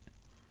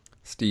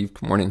Steve,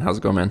 good morning. How's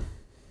it going, man?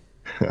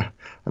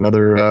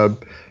 Another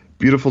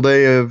beautiful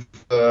day of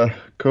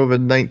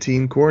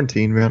COVID-19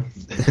 quarantine, man.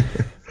 You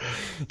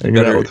Hanging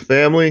out better with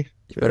family.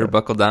 you better Yeah,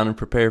 buckle down and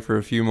prepare for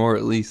a few more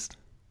at least.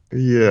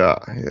 yeah.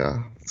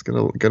 It's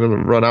gonna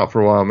run out for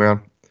a while,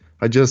 man.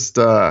 I just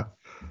I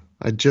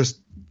just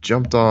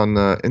jumped on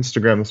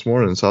Instagram this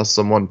morning and saw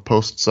someone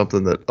post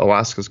something that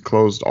Alaska's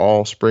closed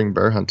all spring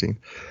bear hunting.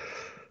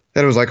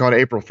 And it was like on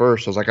April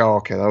 1st. I was like, oh,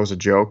 okay, that was a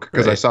joke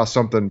because I Right. saw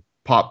something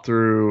pop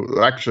through.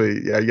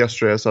 Actually, yeah,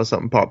 yesterday I saw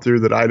something pop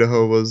through that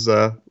Idaho was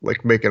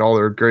like making all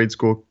their grade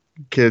school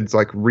kids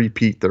like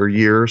repeat their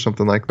year or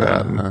something like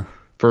that. And Uh-huh.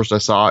 first I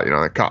saw it,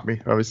 that caught me.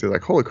 Obviously,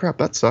 like, holy crap,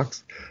 that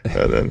sucks.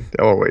 And then,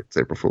 oh wait, it's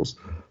April Fool's.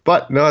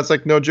 But no, it's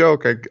like no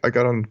joke. I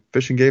got on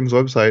Fishing Game's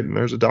website and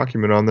there's a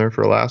document on there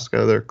for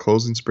Alaska. They're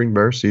closing spring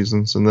bear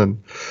seasons, and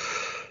then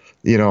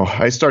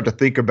I start to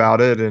think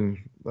about it and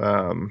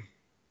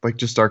like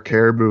just our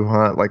caribou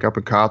hunt, like up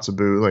in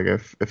Kotzebue, like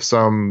if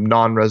some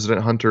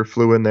non-resident hunter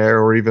flew in there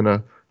or even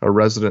a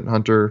resident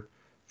hunter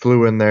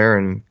flew in there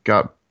and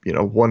got,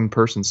 one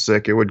person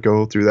sick, it would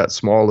go through that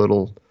small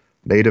little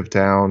native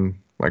town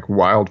like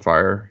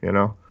wildfire,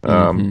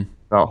 Mm-hmm.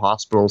 without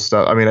hospital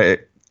stuff. I mean,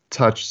 it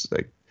touched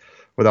like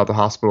without the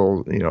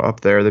hospital,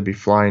 up there, they'd be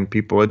flying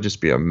people. It'd just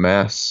be a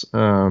mess.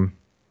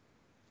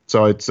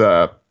 So it's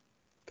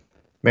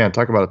man,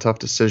 talk about a tough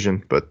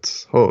decision,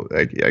 but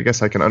I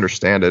guess I can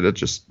understand it. It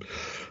just,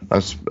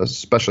 I'm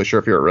especially sure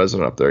if you're a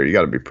resident up there, you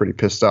got to be pretty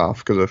pissed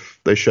off because if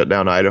they shut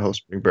down Idaho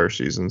spring bear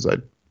seasons, I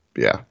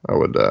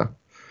would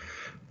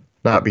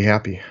not be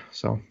happy.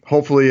 So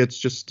hopefully it's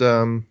just,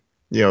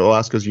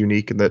 Alaska's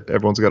unique in that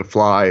everyone's got to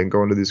fly and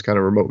go into these kind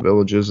of remote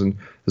villages, and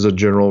as a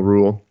general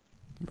rule,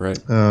 Right.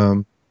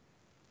 um,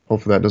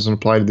 hopefully that doesn't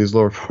apply to these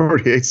lower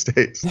 48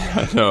 states.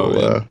 I know,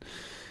 Well, man.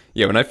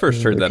 Yeah, when I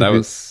first heard it that, could I be,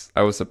 was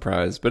I was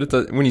surprised.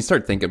 But when you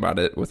start thinking about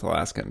it with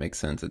Alaska, it makes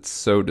sense. It's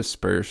so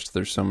dispersed.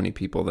 There's so many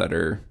people that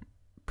are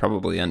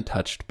probably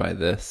untouched by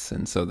this,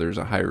 and so there's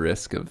a high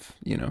risk of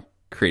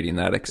creating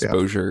that yeah,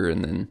 exposure,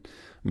 and then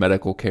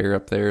medical care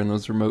up there in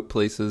those remote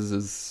places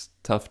is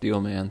tough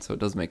deal, man. So it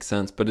does make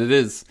sense, but it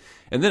is.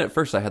 And then at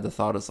first I had the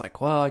thought, I was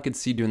like, well, I could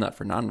see doing that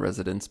for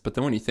non-residents, but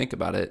then when you think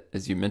about it,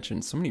 as you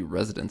mentioned, so many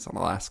residents on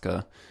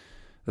Alaska,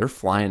 they're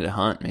flying to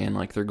hunt, man.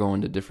 Like they're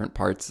going to different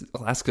parts.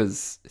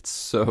 It's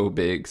so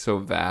big, so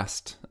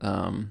vast.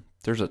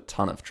 There's a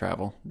ton of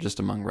travel just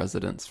among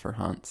residents for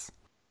hunts.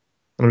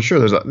 I'm sure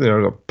there's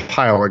a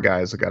pile of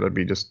guys that got to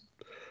be just,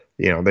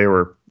 they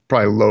were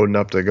probably loading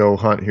up to go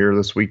hunt here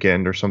this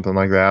weekend or something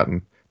like that,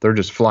 and they're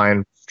just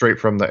flying straight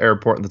from the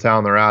airport in the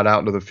town they're at out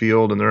into the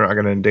field, and they're not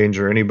going to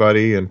endanger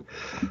anybody. And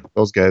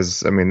those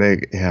guys, I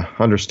mean, yeah,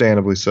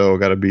 understandably so,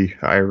 got to be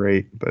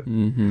irate, but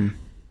Mm-hmm.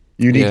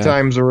 unique Yeah,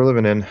 times that we're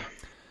living in.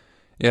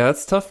 yeah,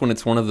 it's tough when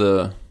it's one of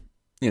the,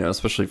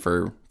 especially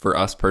for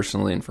us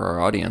personally and for our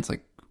audience.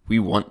 Like we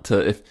want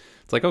to, if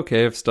it's like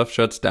okay, if stuff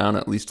shuts down,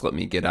 at least let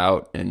me get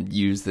out and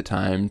use the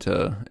time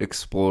to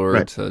explore,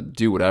 Right. to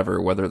do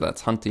whatever, whether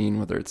that's hunting,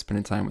 whether it's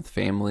spending time with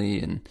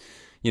family, and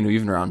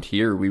even around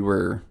here, we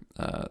were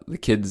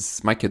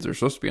my kids are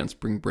supposed to be on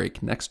spring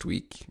break next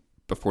week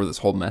before this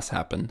whole mess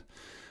happened.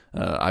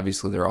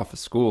 Obviously, they're off of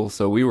school,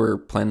 so we were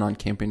planning on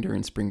camping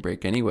during spring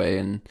break anyway,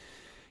 and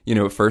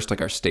at first,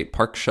 like our state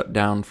park shut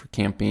down for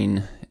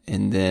camping,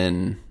 and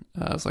then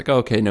I was like, oh,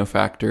 okay, no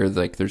factor.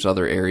 Like, there's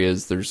other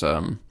areas. There's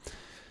the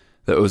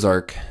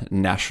Ozark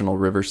National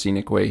River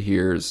Scenic Way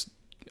here is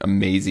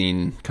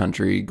amazing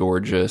country,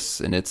 gorgeous,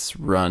 and it's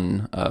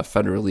run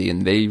federally,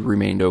 and they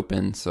remained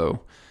open.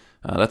 So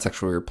that's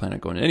actually where we were planning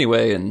on going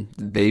anyway, and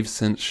they've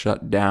since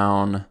shut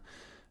down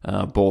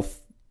both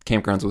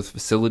campgrounds with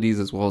facilities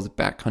as well as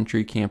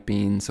backcountry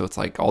camping. So it's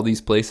like all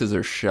these places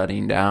are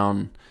shutting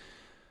down.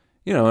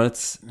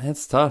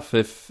 It's tough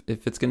if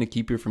it's going to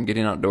keep you from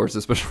getting outdoors,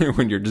 especially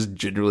when you're just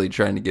generally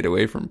trying to get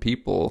away from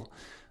people,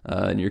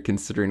 and you're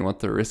considering what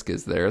the risk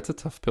is there. It's a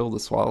tough pill to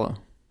swallow.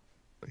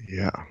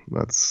 Yeah,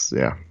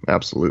 yeah,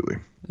 absolutely.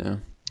 Yeah.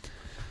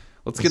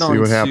 Let's Let's get see on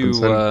what happens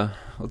to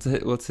then.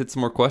 let's hit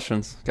some more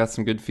questions. Got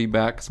some good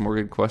feedback, some more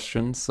good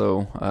questions.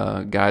 So,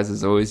 guys,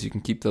 as always, you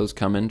can keep those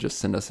coming. Just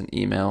send us an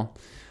email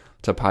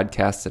to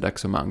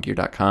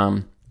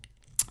podcast@exomountaingear.com.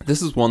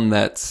 This is one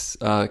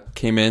that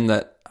came in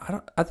that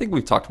I think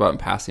we've talked about in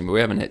passing, but we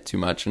haven't hit too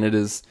much. And it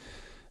is,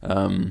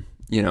 an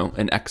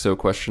exo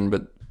question,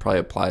 but probably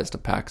applies to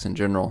packs in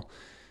general.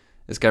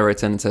 This guy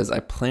writes in and says, I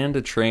plan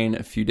to train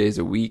a few days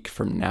a week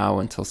from now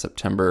until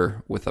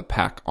September with a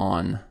pack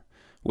on,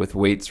 with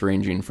weights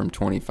ranging from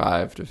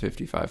 25 to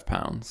 55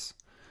 pounds.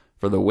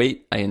 For the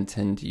weight, I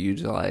intend to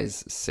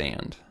utilize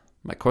sand.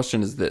 My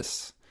question is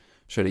this: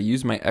 should I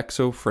use my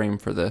exo frame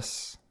for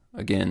this,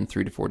 again,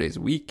 3 to 4 days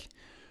a week?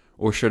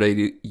 Or should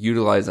I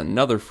utilize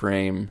another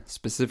frame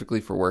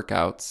specifically for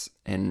workouts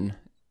and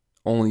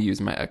only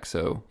use my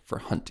exo for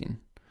hunting?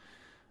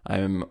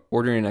 I'm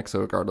ordering an exo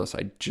regardless.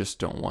 I just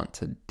don't want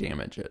to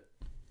damage it.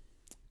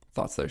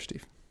 Thoughts there,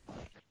 Steve?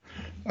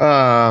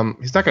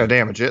 He's not going to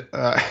damage it.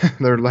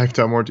 They're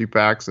lifetime warranty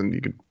packs, and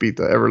you can beat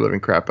the ever living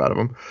crap out of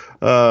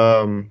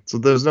them. So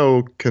there's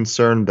no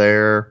concern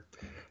there.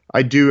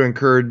 I do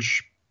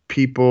encourage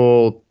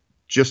people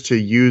just to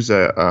use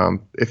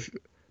if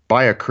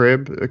buy a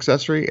crib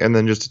accessory and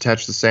then just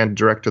attach the sand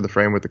direct to the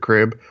frame with the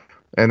crib,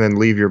 and then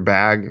leave your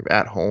bag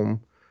at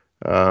home.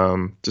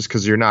 Just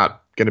because you're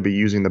not going to be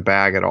using the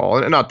bag at all,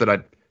 and not that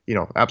I'd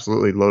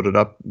absolutely load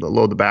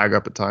the bag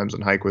up at times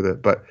and hike with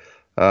it, but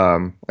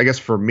I guess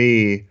for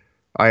me,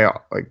 I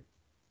like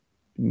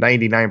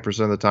 99%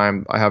 of the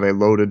time I have a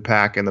loaded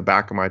pack in the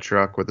back of my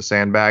truck with a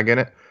sandbag in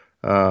it.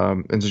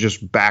 And it's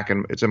just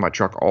it's in my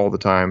truck all the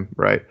time,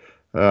 right?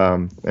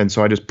 And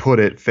so I just put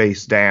it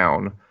face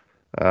down,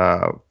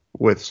 so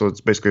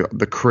it's basically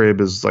the crib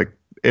is like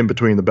in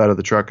between the bed of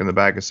the truck and the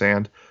bag of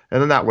sand.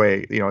 And then that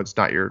way, it's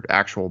not your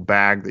actual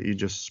bag that you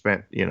just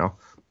spent,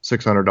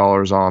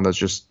 $600 on that's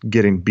just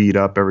getting beat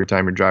up every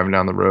time you're driving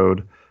down the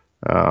road.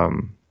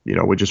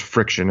 With just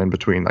friction in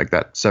between, like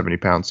that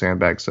 70-pound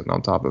sandbag sitting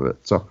on top of it.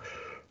 So,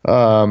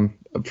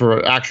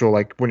 for actual,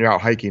 like when you're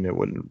out hiking, it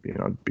wouldn't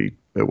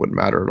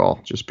matter at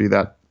all. Just be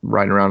that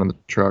riding around in the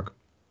truck.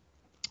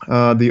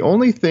 The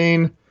only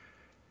thing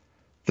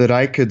that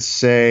I could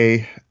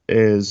say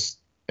is,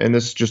 and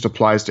this just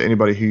applies to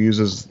anybody who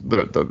uses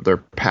their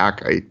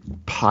pack a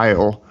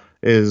pile,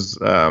 is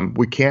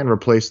we can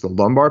replace the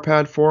lumbar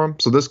pad for them.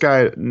 So this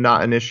guy,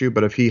 not an issue,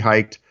 but if you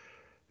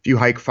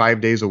hike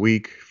 5 days a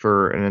week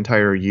for an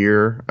entire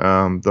year,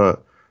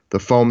 the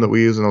foam that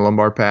we use in the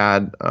lumbar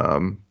pad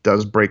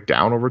does break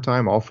down over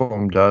time. All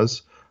foam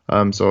does.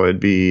 So it'd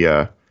be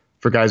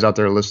for guys out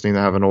there listening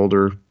that have an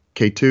older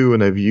K2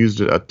 and they've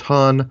used it a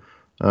ton,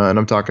 and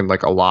I'm talking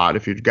like a lot.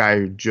 If you're a guy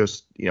who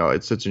just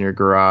it sits in your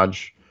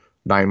garage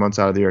 9 months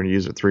out of the year and you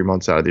use it 3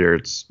 months out of the year,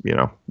 it's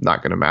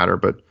not going to matter.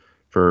 But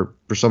for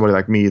somebody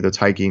like me that's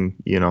hiking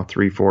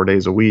 3-4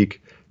 days a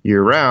week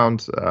year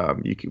round,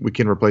 we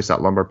can replace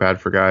that lumbar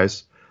pad for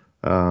guys.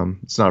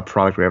 It's not a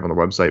product we have on the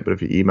website, but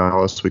if you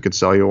email us, we could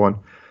sell you one,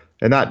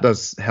 and that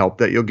does help.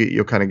 That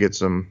you'll kind of get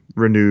some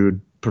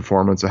renewed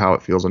performance of how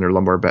it feels on your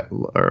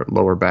or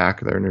lower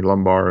back there in your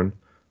lumbar, and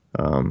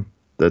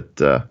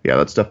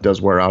that stuff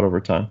does wear out over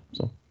time.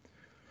 So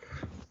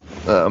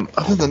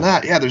other than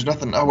that, there's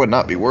nothing. I would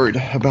not be worried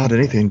about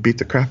anything. Beat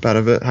the crap out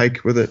of it,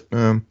 hike with it,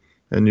 and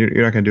you're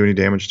not going to do any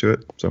damage to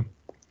it. So.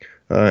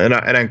 And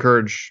I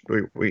encourage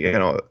we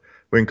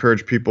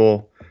encourage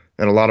people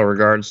in a lot of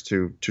regards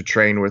to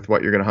train with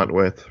what you're going to hunt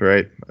with,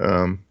 right?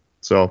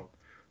 So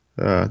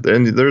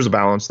there's a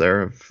balance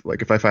there.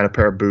 Like if I find a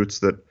pair of boots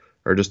that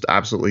are just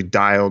absolutely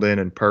dialed in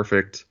and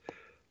perfect,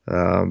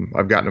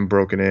 I've gotten them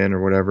broken in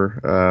or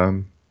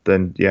whatever,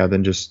 then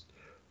just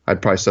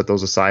I'd probably set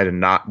those aside and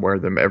not wear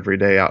them every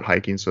day out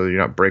hiking, so you're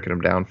not breaking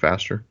them down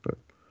faster. But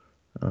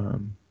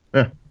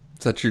yeah.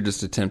 Is that your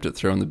just attempt at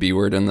throwing the B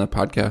word in the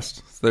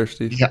podcast there,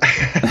 Steve? Yeah.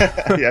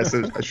 I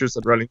should have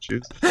said running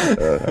shoes.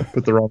 I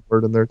put the wrong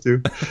word in there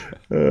too.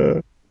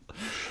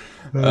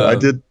 I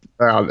did.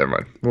 Oh, never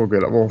mind.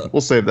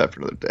 We'll save that for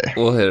another day.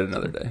 We'll hit it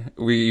another day.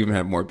 We even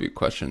have more boot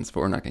questions,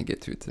 but we're not going to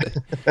get to it today.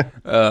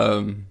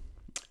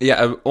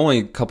 Only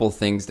a couple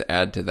things to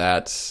add to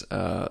that.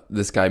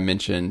 This guy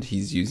mentioned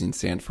he's using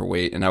sand for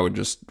weight, and I would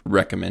just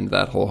recommend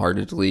that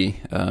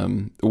wholeheartedly.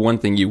 One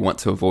thing you want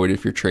to avoid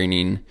if you're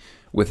training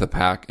with a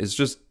pack is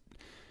just,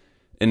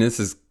 and this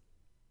is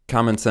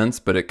common sense,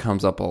 but it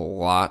comes up a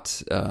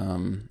lot,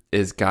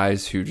 is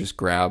guys who just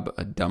grab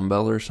a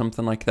dumbbell or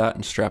something like that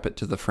and strap it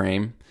to the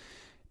frame.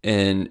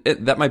 And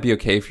that might be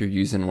okay if you're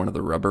using one of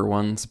the rubber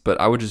ones,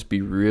 but I would just be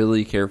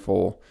really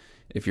careful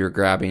if you're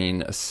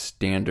grabbing a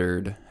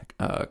standard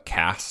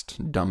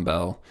cast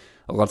dumbbell.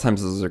 A lot of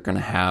times those are going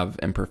to have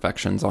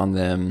imperfections on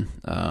them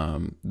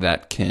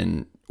that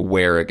can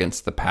wear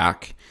against the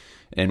pack.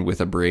 And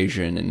with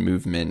abrasion and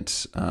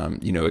movement,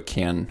 it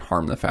can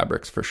harm the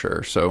fabrics for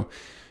sure. So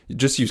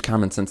just use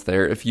common sense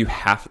there. If you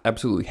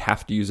absolutely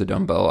have to use a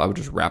dumbbell, I would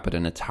just wrap it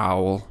in a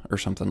towel or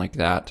something like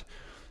that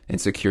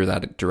and secure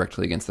that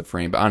directly against the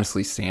frame. But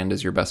honestly, sand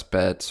is your best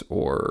bet,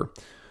 or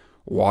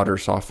water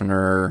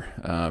softener.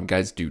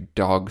 Guys do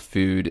dog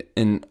food.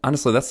 And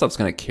honestly, that stuff's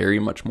going to carry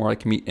much more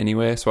like meat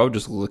anyway. So I would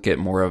just look at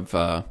more of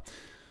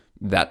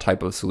that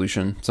type of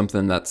solution,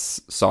 something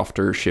that's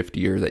softer,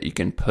 shiftier, that you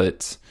can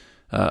put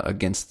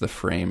against the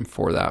frame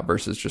for that,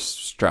 versus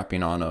just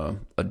strapping on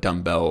a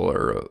dumbbell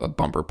or a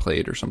bumper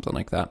plate or something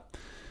like that.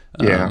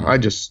 I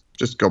just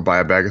go buy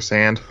a bag of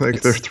sand.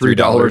 Like they're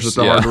 $3 at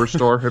the hardware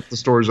store if the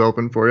store's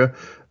open for you.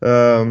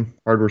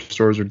 Hardware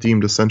stores are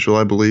deemed essential,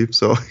 I believe.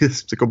 So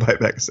just go buy a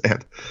bag of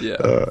sand. Yeah,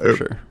 for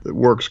sure. It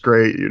works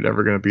great. You're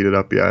never going to beat it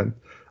up yet.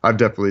 I've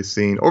definitely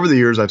seen over the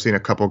years. I've seen a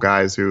couple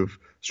guys who've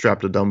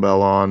strapped a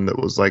dumbbell on that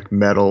was like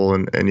metal,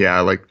 and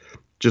like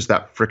just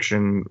that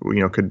friction,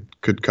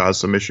 could cause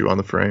some issue on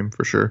the frame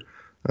for sure,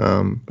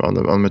 on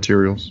the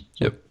materials.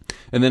 So. Yep.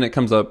 And then it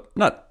comes up,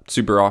 not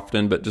super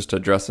often, but just to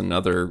address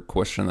another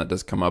question that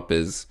does come up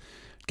is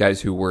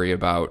guys who worry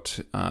about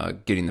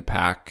getting the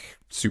pack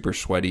super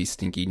sweaty,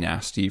 stinky,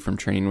 nasty from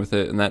training with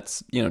it. And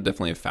that's,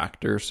 definitely a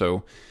factor.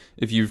 So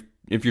if you've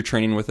if you're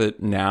training with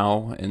it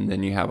now and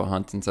then you have a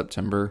hunt in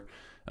September,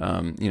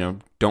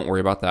 don't worry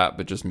about that,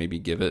 but just maybe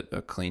give it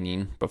a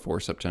cleaning before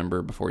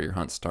September, before your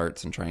hunt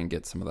starts, and try and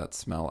get some of that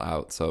smell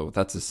out. So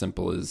that's as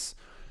simple as,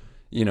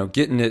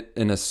 getting it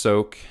in a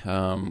soak.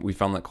 We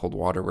found that cold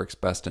water works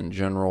best in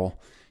general.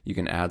 You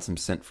can add some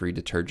scent-free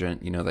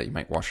detergent, that you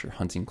might wash your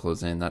hunting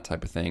clothes in, that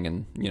type of thing.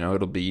 And,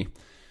 it'll be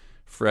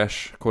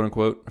fresh, quote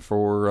unquote,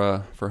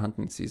 for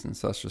hunting season.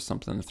 So that's just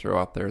something to throw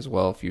out there as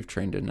well if you've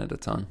trained in it a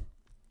ton.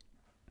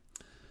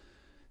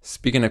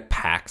 Speaking of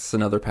packs,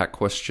 another pack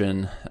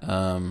question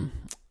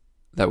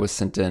that was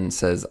sent in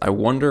says, I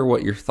wonder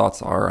what your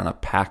thoughts are on a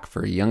pack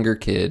for a younger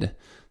kid,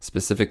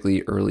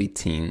 specifically early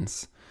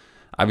teens.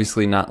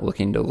 Obviously not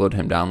looking to load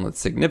him down with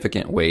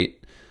significant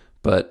weight,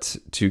 but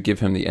to give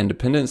him the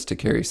independence to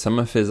carry some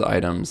of his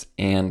items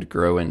and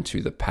grow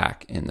into the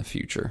pack in the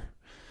future.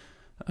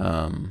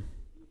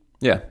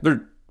 There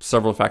are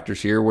several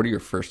factors here. What are your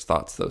first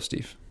thoughts, though,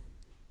 Steve?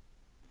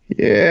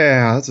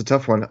 Yeah, that's a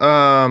tough one.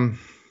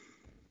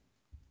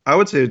 I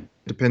would say it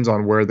depends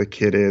on where the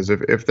kid is.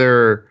 If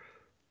they're,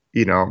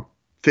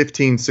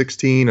 15,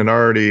 16 and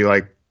already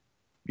when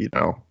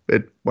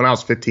I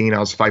was 15, I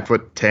was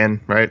 5'10",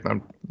 right?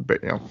 I'm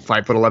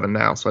 5'11"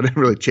 now, so I didn't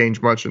really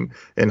change much in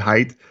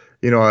height.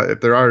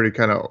 If they're already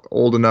kind of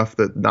old enough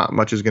that not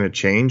much is going to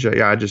change,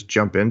 I just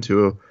jump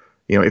into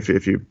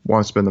if you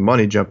want to spend the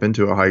money, jump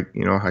into a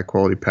high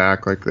quality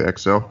pack like the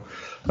XL.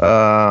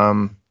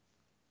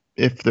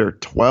 If they're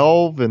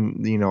 12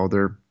 and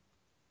they're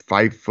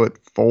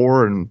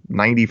 5'4" and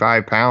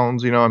 95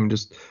 pounds, I'm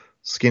just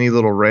skinny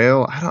little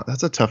rail.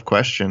 That's a tough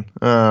question.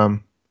 I'd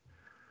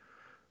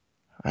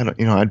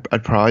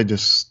probably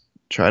just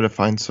try to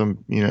find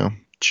some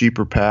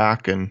cheaper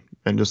pack and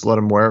just let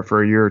them wear it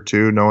for a year or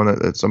two, knowing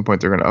that at some point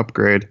they're going to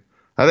upgrade.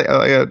 I think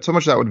so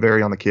much of that would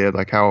vary on the kid,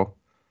 how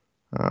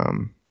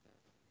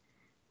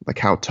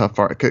tough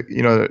how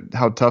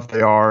tough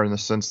they are, in the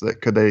sense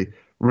that could they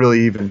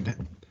really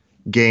even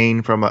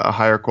gain from a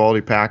higher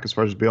quality pack as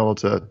far as being able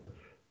to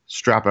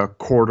strap a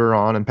quarter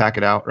on and pack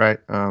it out, right?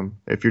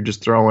 If you're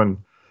just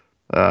throwing,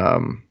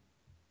 if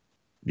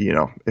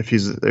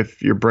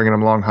you're bringing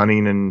them along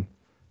hunting and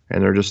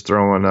they're just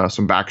throwing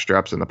some back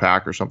straps in the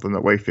pack or something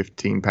that weigh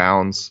 15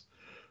 pounds,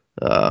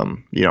 a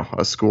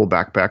school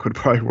backpack would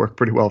probably work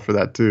pretty well for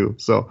that too.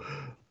 So,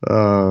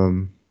 I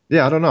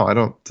don't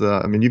know.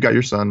 You got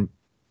your son,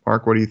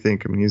 Mark. What do you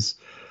think? He's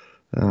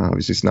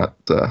obviously he's not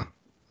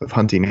of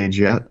hunting age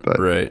yet, but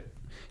right.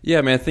 Yeah,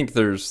 I think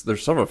there's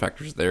several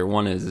factors there.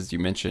 One is, as you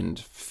mentioned,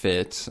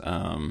 fit.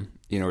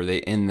 Are they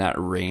in that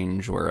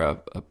range where a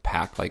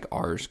pack like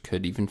ours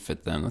could even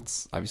fit them?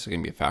 That's obviously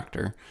going to be a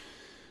factor.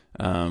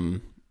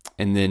 And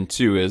then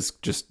two is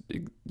just,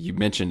 you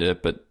mentioned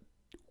it, but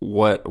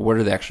what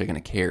are they actually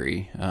going to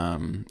carry?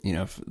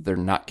 If they're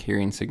not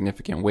carrying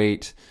significant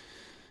weight,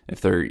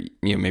 if they're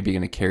maybe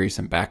going to carry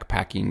some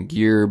backpacking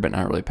gear but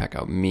not really pack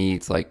out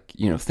meat,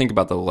 think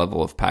about the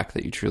level of pack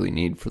that you truly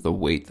need for the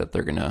weight that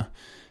they're going to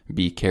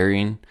be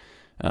carrying.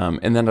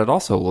 And then I'd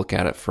also look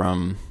at it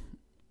from,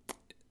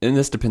 and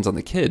this depends on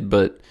the kid,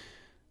 but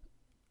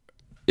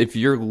if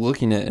you're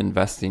looking at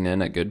investing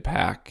in a good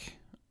pack,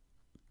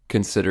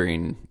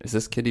 considering, is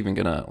this kid even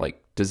gonna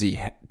is he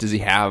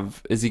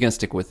gonna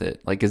stick with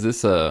it? Is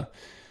this a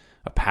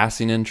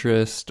passing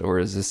interest, or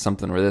is this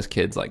something where this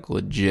kid's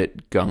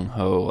legit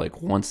gung-ho,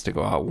 wants to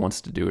go out,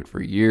 wants to do it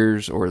for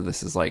years, or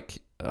this is a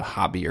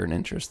hobby or an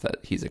interest that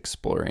he's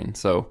exploring?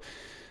 So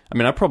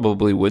I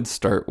probably would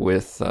start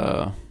with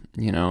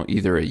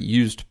either a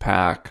used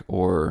pack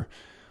or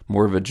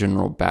more of a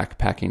general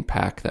backpacking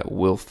pack that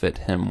will fit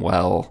him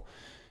well,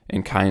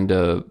 and kind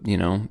of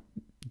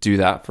do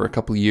that for a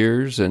couple of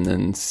years and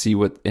then see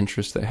what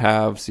interest they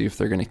have, see if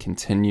they're going to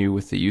continue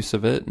with the use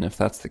of it, and if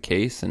that's the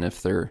case, and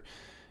if they're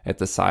at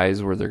the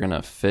size where they're going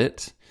to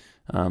fit,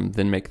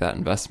 then make that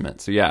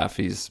investment. So if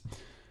he's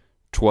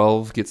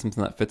 12, get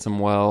something that fits him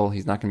well.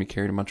 He's not going to be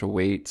carrying a bunch of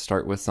weight.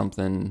 Start with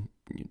something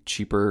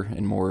cheaper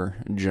and more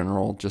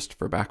general just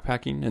for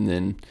backpacking, and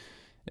then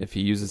if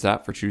he uses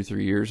that for 2 to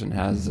 3 years and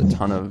has a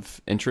ton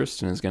of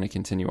interest and is going to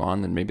continue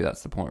on, then maybe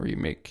that's the point where you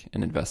make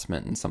an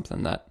investment in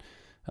something that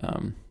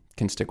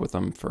can stick with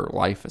them for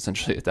life,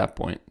 essentially, at that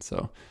point.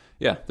 So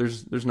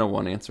there's no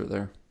one answer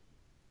there.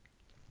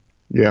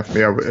 Yeah.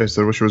 I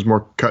wish it was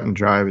more cut and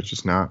dry, but it's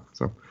just not.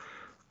 So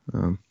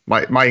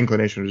my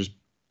inclination was just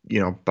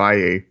buy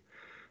a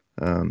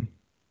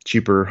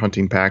cheaper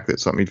hunting pack,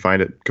 that's something you'd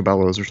find at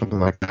Cabela's or something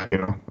like that.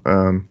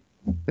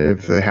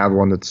 If they have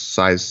one that's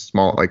size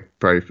small,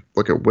 probably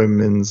look at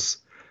women's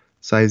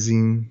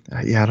sizing.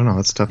 I don't know.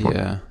 That's a tough one.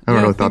 I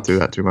haven't really thought through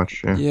that too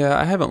much. Yeah,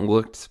 I haven't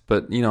looked,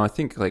 but I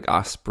think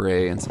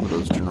Osprey and some of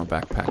those general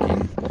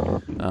backpacking,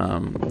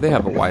 they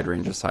have a wide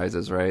range of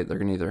sizes, right? They're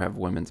going to either have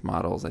women's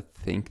models. I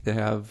think they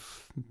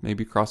have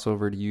maybe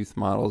crossover to youth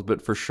models,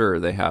 but for sure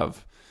they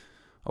have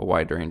a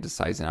wide range of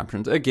sizing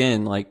options.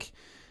 Again, make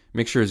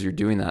sure as you're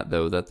doing that,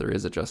 though, that there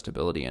is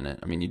adjustability in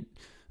it.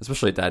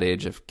 Especially at that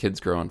age, if kids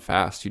growing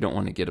fast, you don't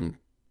want to get them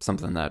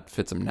something that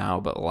fits them now,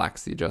 but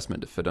lacks the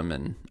adjustment to fit them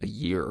in a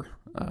year.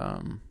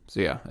 So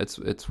yeah,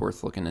 it's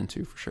worth looking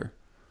into for sure.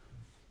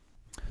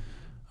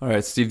 All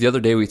right, Steve, the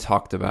other day we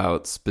talked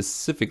about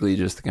specifically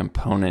just the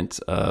component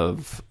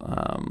of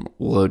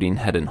loading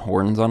head and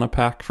horns on a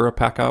pack for a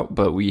pack out,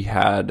 but we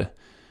had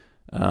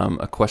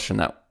a question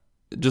that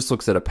just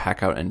looks at a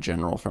pack out in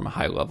general from a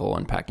high level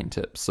and packing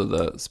tips. So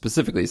the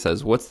specifically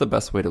says, what's the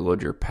best way to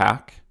load your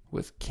pack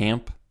with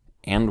camp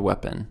and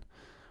weapon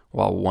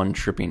while one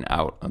tripping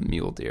out a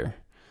mule deer?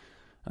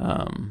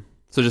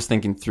 So just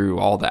thinking through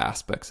all the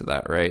aspects of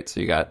that, right? So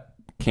you got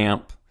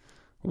camp,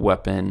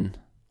 weapon,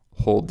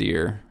 whole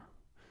deer.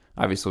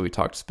 Obviously, we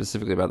talked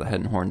specifically about the head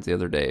and horns the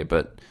other day,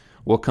 but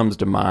what comes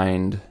to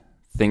mind,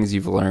 things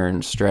you've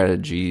learned,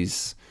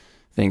 strategies,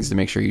 things to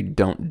make sure you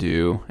don't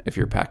do if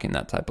you're packing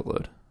that type of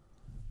load?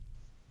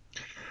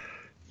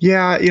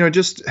 Yeah,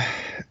 just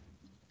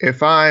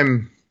if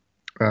I'm,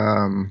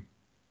 I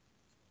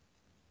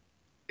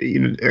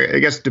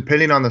guess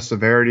depending on the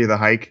severity of the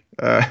hike,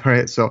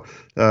 right? So,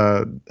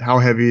 how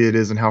heavy it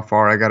is and how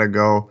far I got to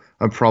go,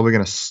 I'm probably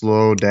going to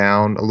slow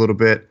down a little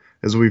bit,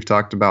 as we've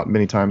talked about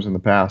many times in the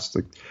past.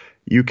 Like,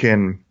 you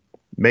can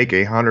make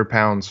 100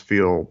 pounds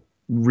feel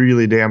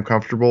really damn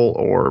comfortable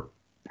or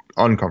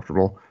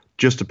uncomfortable,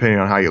 just depending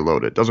on how you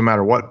load it. Doesn't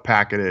matter what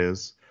pack it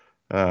is.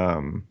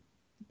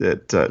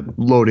 That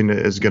loading it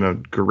is going to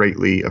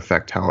greatly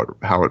affect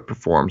how it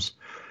performs.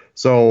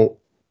 So,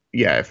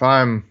 yeah, if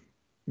I'm,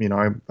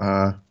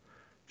 a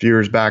few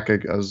years back, I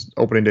was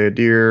opening day of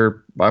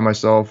deer by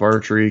myself,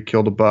 archery,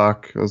 killed a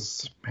buck. I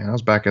was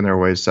back in there,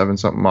 way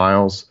 7-something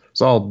miles. It's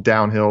all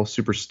downhill,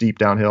 super steep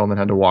downhill, and then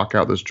had to walk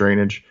out this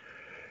drainage.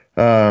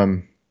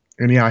 And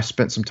yeah, I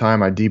spent some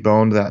time. I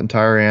deboned that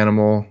entire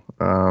animal.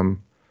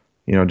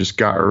 Just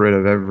got rid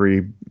of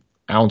every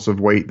ounce of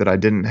weight that I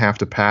didn't have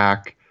to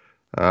pack.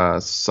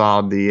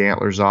 Sawed the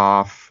antlers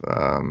off.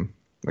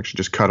 Actually,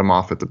 just cut them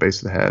off at the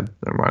base of the head.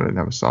 Never mind, I didn't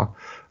have a saw.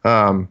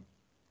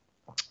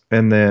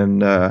 And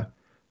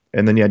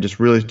then yeah, just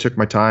really took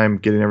my time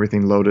getting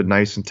everything loaded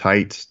nice and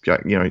tight.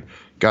 Got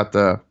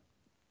the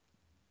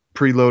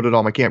preloaded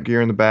all my camp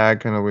gear in the bag,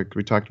 kind of like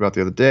we talked about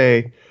the other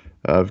day.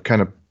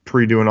 Kind of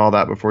pre-doing all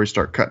that before you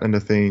start cutting into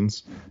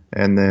things,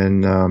 and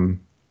then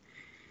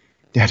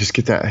just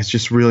get that. It's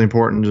just really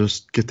important.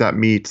 Just get that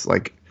meat,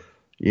 like,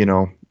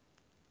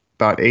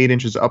 about 8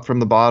 inches up from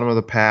the bottom of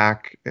the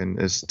pack and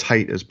as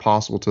tight as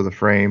possible to the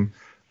frame.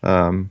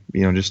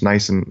 Just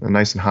nice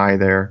and high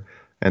there.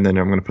 And then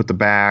I'm going to put the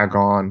bag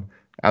on.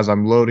 As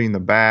I'm loading the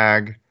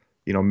bag,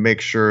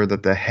 make sure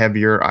that the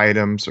heavier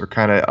items are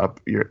kind of up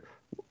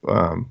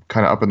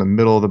up in the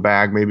middle of the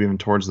bag, maybe even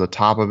towards the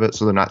top of it,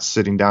 so they're not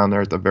sitting down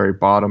there at the very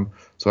bottom.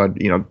 So I,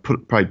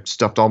 probably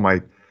stuffed all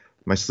my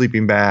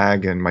sleeping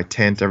bag and my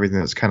tent, everything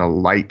that's kind of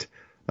light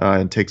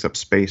and takes up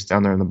space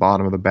down there in the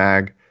bottom of the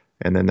bag.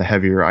 And then the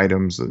heavier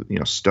items,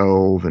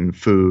 stove and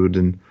food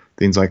and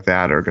things like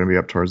that are going to be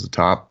up towards the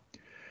top.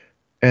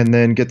 And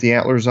then get the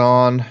antlers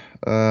on.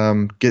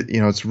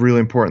 It's really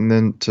important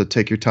then to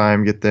take your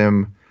time, get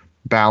them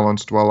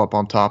balanced well up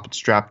on top and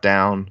strapped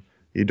down.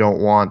 You don't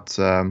want,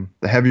 the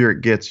heavier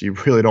it gets, you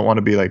really don't want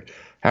to be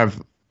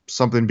have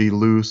something be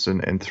loose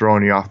and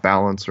throwing you off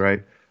balance,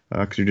 right?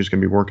 Because you're just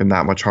going to be working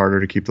that much harder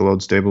to keep the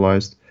load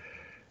stabilized.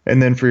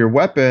 And then for your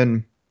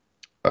weapon,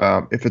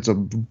 if it's a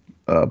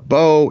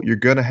bow, you're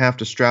going to have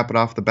to strap it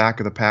off the back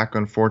of the pack,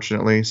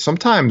 unfortunately.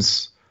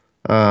 Sometimes,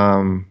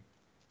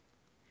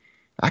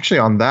 actually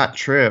on that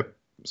trip,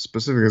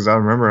 specifically as I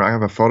remember, I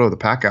have a photo of the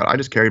pack out. I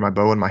just carried my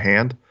bow in my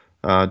hand,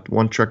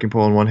 one trekking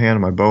pole in one hand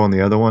and my bow in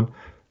the other one.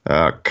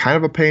 Kind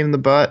of a pain in the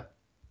butt,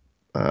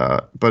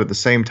 but at the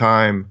same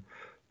time,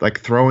 like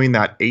throwing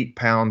that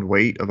 8-pound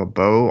weight of a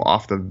bow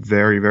off the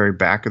very, very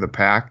back of the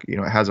pack, it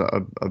has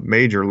a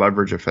major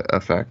leverage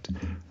effect.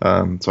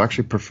 So I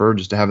actually prefer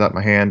just to have that in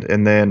my hand.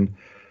 And then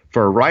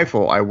for a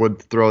rifle, I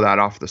would throw that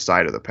off the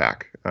side of the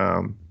pack.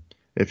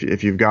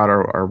 If you've got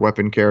our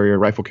weapon carrier,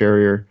 rifle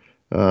carrier,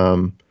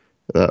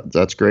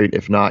 that's great.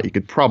 If not, you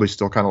could probably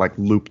still kind of like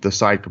loop the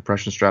side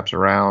compression straps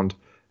around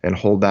and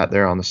hold that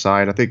there on the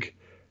side. I think,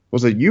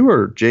 was it you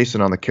or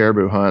Jason on the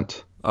caribou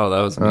hunt? Oh,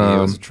 that was me. It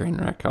was a train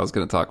wreck. I was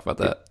going to talk about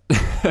that.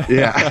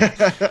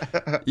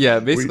 Yeah. Yeah,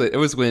 basically, it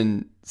was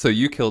so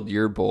you killed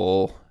your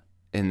bull,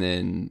 and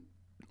then,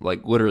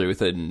 like, literally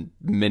within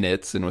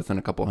minutes and within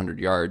a couple 100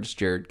 yards,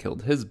 Jared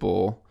killed his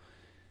bull,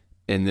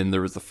 and then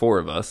there was the 4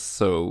 of us.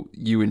 So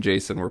you and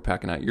Jason were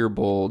packing out your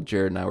bull,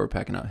 Jared and I were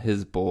packing out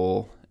his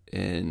bull,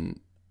 and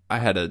I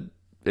had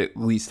at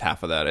least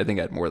half of that. I think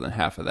I had more than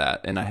half of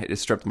that, and I had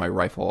strapped my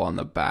rifle on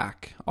the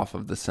back off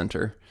of the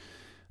center.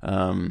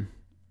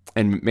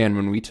 And man,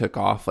 when we took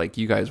off, like,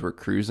 you guys were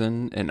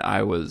cruising and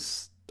I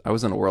was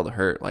in a world of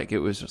hurt. Like, it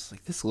was just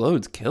like, this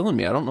load's killing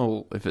me. I don't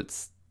know if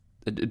it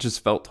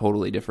just felt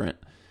totally different.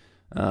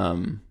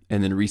 And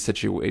then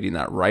resituating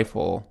that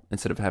rifle,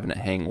 instead of having it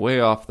hang way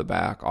off the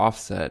back,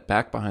 offset,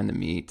 back behind the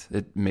meat,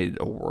 it made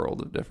a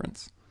world of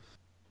difference.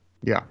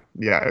 Yeah.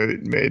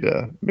 It made,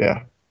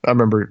 I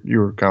remember you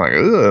were kind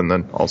of like, ugh, and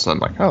then all of a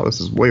sudden like, oh, this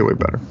is way, way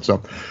better.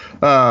 So,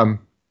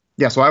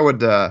 so I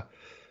would,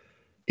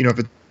 if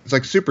it's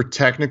like super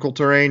technical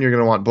terrain, you're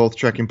going to want both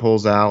trekking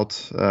poles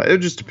out. It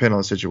would just depend on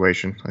the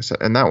situation. I said,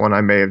 and that one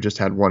I may have just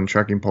had one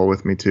trekking pole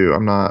with me too.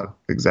 I'm not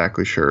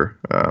exactly sure.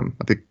 I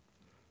think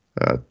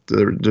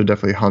there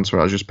definitely hunts where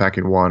I was just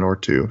packing one or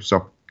two.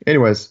 So,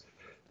 anyways,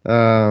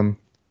 yeah,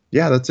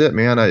 that's it,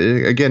 man.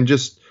 Again,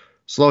 just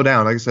slow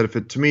down. Like I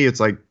said, to me, it's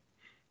like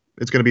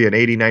it's going to be an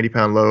 80,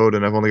 90-pound load,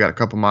 and I've only got a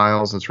couple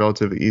miles. It's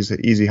relatively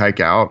easy hike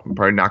out. I'm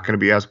probably not going to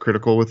be as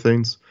critical with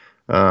things.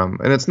 And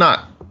it's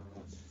not,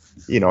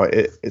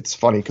 it's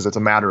funny because it's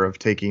a matter of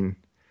taking,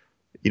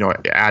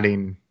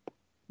 adding,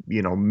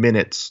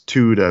 minutes,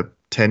 2 to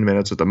 10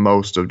 minutes at the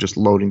most of just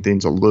loading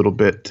things a little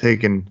bit,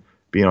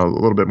 being a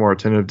little bit more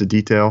attentive to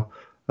detail.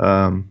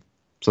 So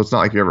it's not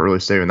like you're ever really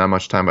saving that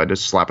much time by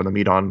just slapping the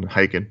meat on and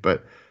hiking.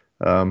 But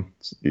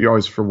you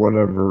always, for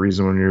whatever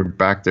reason, when you're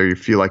back there, you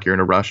feel like you're in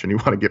a rush and you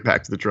want to get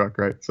back to the truck,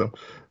 right? So,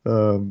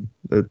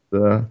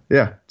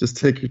 yeah, just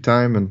take your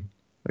time and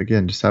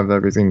again, just have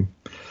everything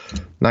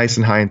nice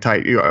and high and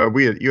tight. You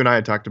and I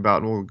had talked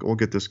about, and we'll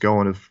get this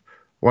going. If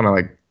want to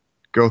like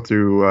go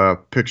through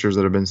pictures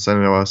that have been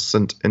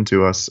sent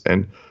into us,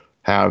 and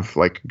have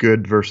like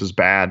good versus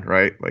bad,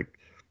 right? Like,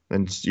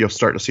 and you'll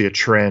start to see a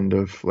trend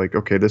of like,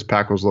 okay, this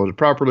pack was loaded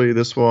properly,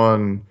 this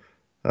one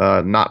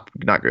not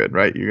good,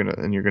 right?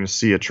 You're gonna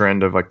see a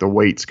trend of like the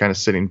weight's kind of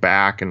sitting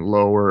back and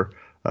lower.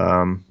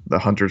 The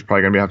hunter's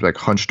probably gonna have to like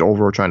hunched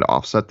over trying to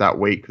offset that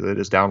weight because it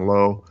is down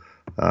low.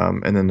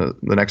 And then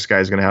the next guy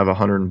is gonna have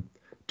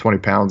 120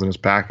 pounds in his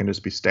pack and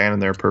just be standing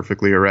there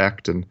perfectly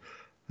erect and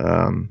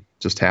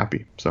just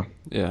happy. So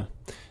yeah.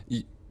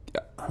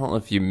 I don't know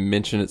if you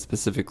mentioned it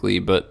specifically,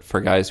 but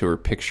for guys who are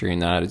picturing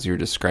that as you're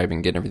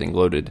describing getting everything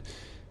loaded,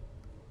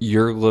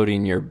 you're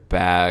loading your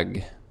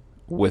bag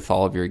with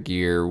all of your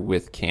gear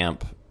with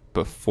camp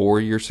before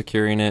you're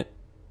securing it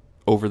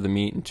over the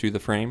meat into the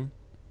frame?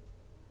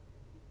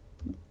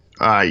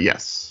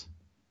 Yes.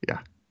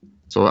 Yeah.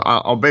 So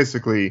I'll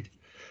basically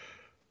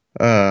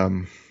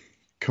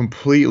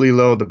completely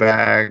load the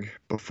bag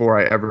before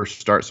I ever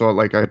start. So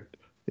like I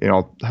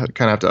kind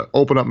of have to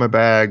open up my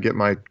bag, get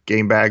my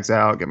game bags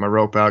out, get my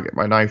rope out, get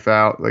my knife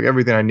out, like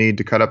everything I need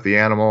to cut up the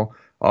animal.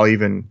 I'll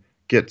even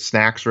get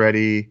snacks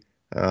ready.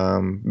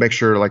 Make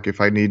sure like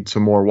if I need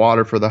some more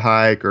water for the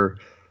hike, or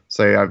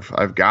say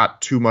I've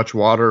got too much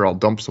water, I'll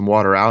dump some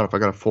water out. If I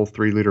got a full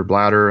 3-liter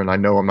bladder and I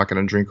know I'm not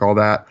going to drink all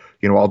that,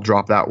 I'll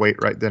drop that weight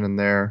right then and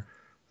there.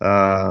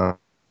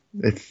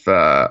 If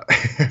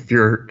if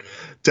you're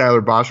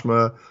Tyler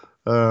Boschma,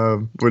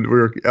 when we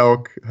were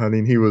elk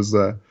hunting, he was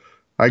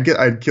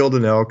I'd killed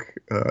an elk.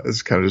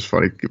 It's kind of just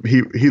funny.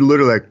 He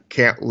literally like,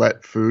 can't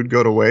let food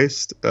go to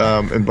waste,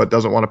 but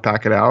doesn't want to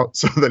pack it out.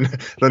 So then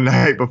the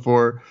night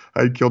before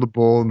I killed a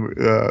bull, and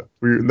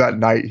that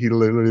night he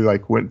literally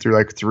like went through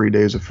like 3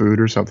 days of food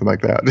or something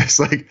like that. It's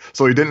like,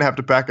 so he didn't have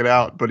to pack it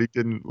out, but he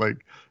didn't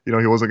like, he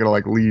wasn't gonna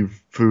like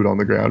leave food on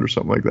the ground or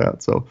something like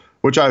that. So,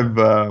 which I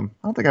don't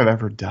think I've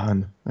ever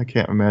done. I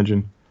can't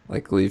imagine.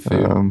 Like leave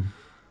food.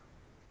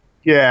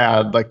 Yeah,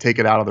 I'd like take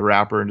it out of the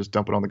wrapper and just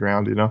dump it on the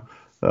ground.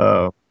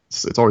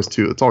 It's always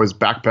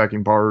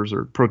backpacking bars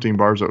or protein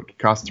bars that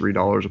cost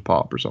 $3 a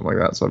pop or something like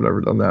that. So I've never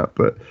done that,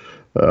 but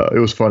it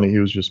was funny. He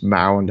was just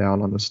mowing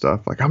down on this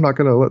stuff. Like, I'm not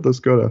gonna let this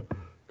go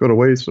to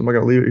waste. I'm not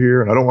gonna leave it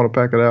here, and I don't want to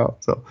pack it out.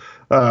 So,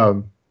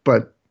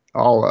 but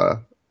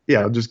I'll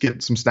just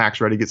get some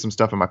snacks ready, get some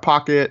stuff in my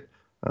pocket.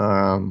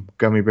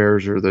 Gummy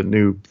bears are the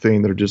new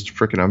thing that are just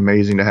freaking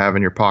amazing to have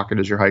in your pocket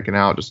as you're hiking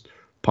out. Just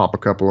pop a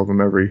couple of them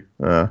every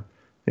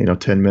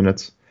 10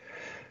 minutes.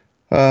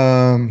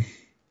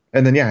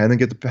 And then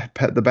get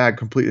the bag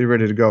completely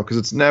ready to go, because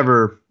it's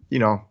never,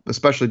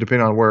 especially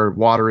depending on where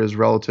water is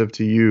relative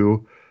to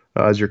you,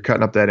 as you're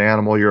cutting up that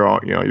animal, you're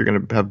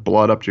going to have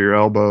blood up to your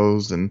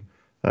elbows and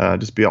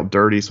just be all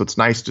dirty. So it's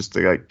nice just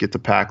to like get the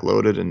pack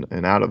loaded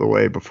and out of the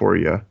way before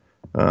you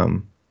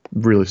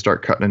really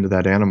start cutting into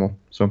that animal.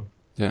 So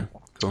yeah,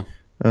 cool.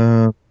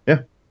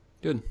 Yeah,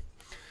 good.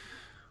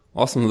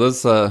 Awesome.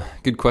 Those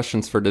good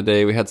questions for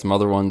today. We had some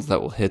other ones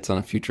that will hit on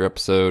a future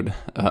episode.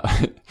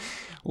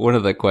 One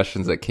of the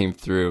questions that came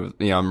through,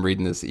 I'm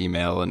reading this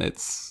email and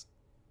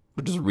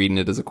we're just reading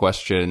it as a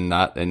question,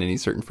 not in any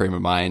certain frame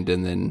of mind.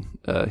 And then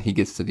he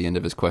gets to the end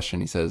of his question.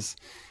 He says,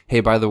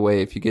 "Hey, by the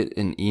way, if you get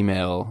an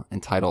email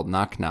entitled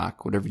knock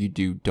knock, whatever you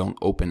do, don't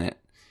open it."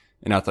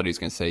 And I thought he was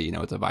going to say,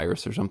 it's a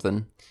virus or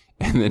something.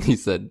 And then he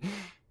said,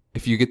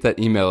 "If you get that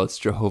email, it's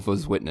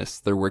Jehovah's Witness.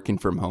 They're working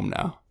from home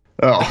now."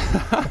 Oh.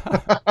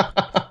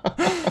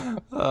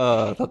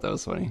 I thought that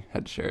was funny.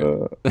 Had to share it.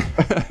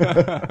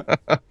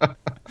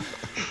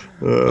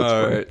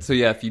 All right. So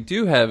yeah, if you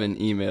do have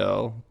an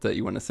email that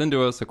you want to send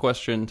to us, a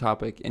question,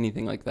 topic,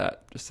 anything like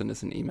that, just send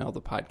us an email to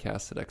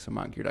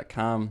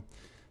podcast@exomountgear.com.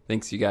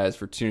 Thanks you guys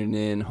for tuning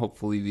in.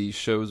 Hopefully these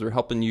shows are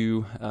helping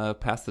you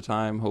pass the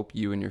time. Hope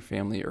you and your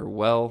family are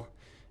well,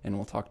 and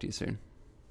we'll talk to you soon.